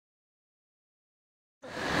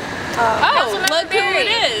Oh, look who it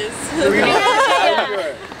is.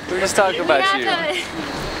 We're just talking about you.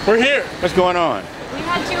 We're here. What's going on? We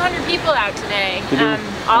had 200 people out today,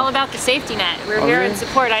 all about the safety net. We're here in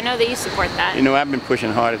support. I know that you support that. You know, I've been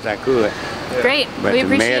pushing hard as I could. Great. But We the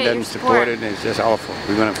mayor appreciate your doesn't support. support it, and it's just awful.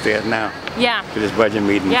 We're going upstairs now Yeah. to this budget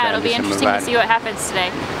meeting. Yeah, it'll be interesting to see what happens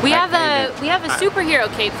today. We have a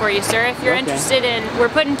superhero cape for you, sir. If you're interested in, we're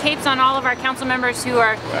putting capes on all of our council members who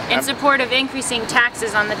are in support of increasing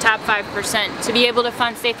taxes on the top 5% to be able to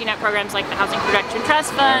fund safety net programs like the Housing Production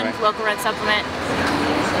Trust Fund, local rent supplement.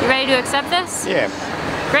 You ready to accept this? Yeah.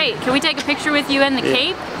 Great. Can we take a picture with you in the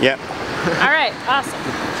cape? Yep. All right. Awesome.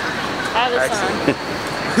 Have this on.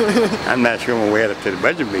 I'm not sure I'm gonna wear it to the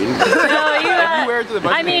budget meeting. No, you wear it to the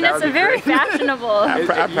budget I mean, it's a very fashionable. I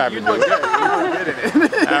probably do.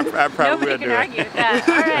 I probably Nobody can argue with that.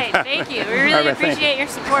 All right, thank you. We really appreciate your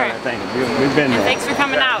support. Thank you. We've been there. And thanks for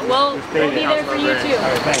coming out. We'll be there for you too. All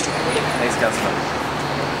right, thank you. Thanks, Councilman.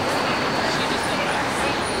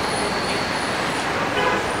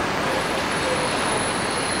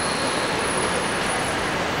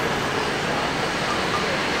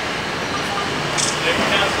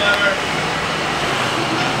 Councilmember.